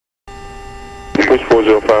Switch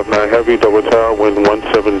 4059 Heavy, double tower, wind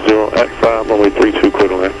 170 at 5, runway 32, clear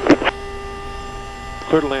to land.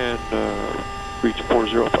 Clear to land, reach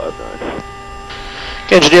 4059.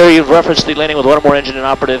 Engineer, you've referenced the landing with one or more engine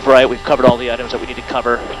inoperative, right? We've covered all the items that we need to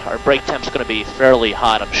cover. Our brake temp's going to be fairly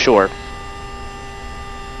hot, I'm sure.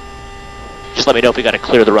 Just let me know if we got to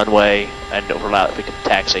clear the runway and overlap if we can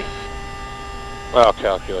taxi. I'll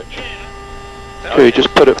calculate. Okay,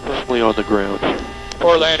 just put it firmly on the ground.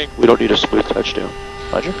 Before landing. We don't need a smooth touchdown.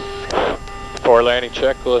 Roger. Before landing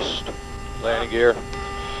checklist. Landing gear.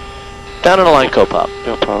 Down in a line, co-pop.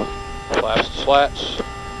 Down pilot. Flaps and slats.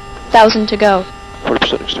 1,000 to go.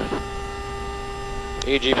 40% extend.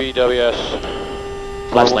 EGB WS.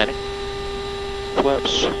 Flaps landing.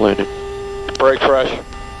 Flaps landing. Brake pressure.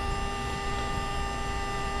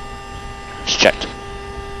 It's checked.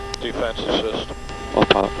 Defense assist. All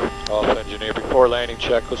pilot. Off engineer. Before landing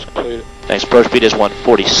checklist completed. Thanks. Approach speed is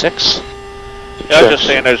 146. Yeah, I'm just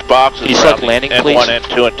saying there's boxes Can you around select landing, N1, please?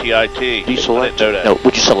 N2, and TIT. Do you select I didn't know that. No,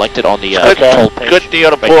 would you select it on the Okay. control page? Good deal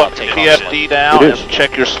to Right pull now, up take off. PFD down It is. and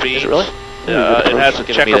check your speed. Is it really? It has a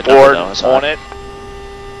Give me the number, checkerboard though, it's on hot. it.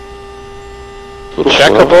 Little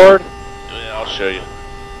Checkerboard? Yeah, I'll show you.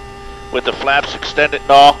 With the flaps extended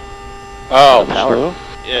and all. Oh. Power. Slow.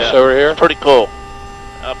 Yeah, So we're here? pretty cool.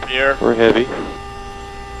 Up here. We're heavy.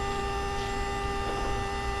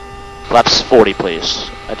 Flaps 40, please.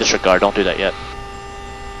 Disregard, don't do that yet.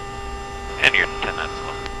 And you're 10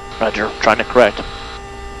 knots. Roger, trying to correct.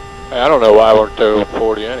 Hey, I don't know why we're doing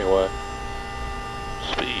 40 anyway.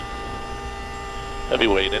 Speed.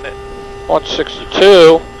 Heavyweight, isn't it?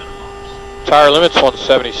 162. Tire limit's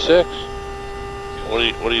 176.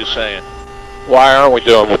 What are you saying? Why aren't we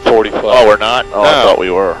doing with 40 flaps? Oh, we're not? Oh, I No. thought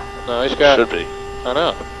we were. No, he's got. Should be. I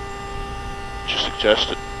know. You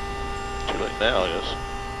suggested. Too late now, I guess.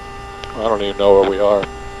 I don't even know where we are.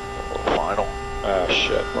 Final. Ah,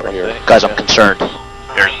 shit. We're here. Guys, I'm concerned.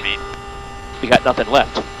 Airspeed. We got nothing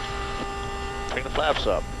left. Bring the flaps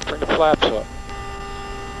up. Bring the flaps up.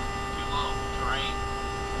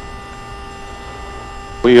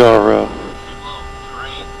 We are,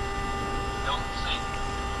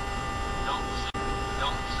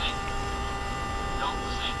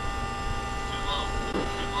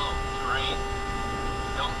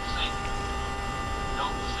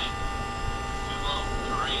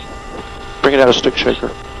 bring it out of stick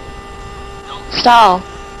shaker. Stall.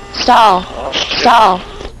 Stall. Stall.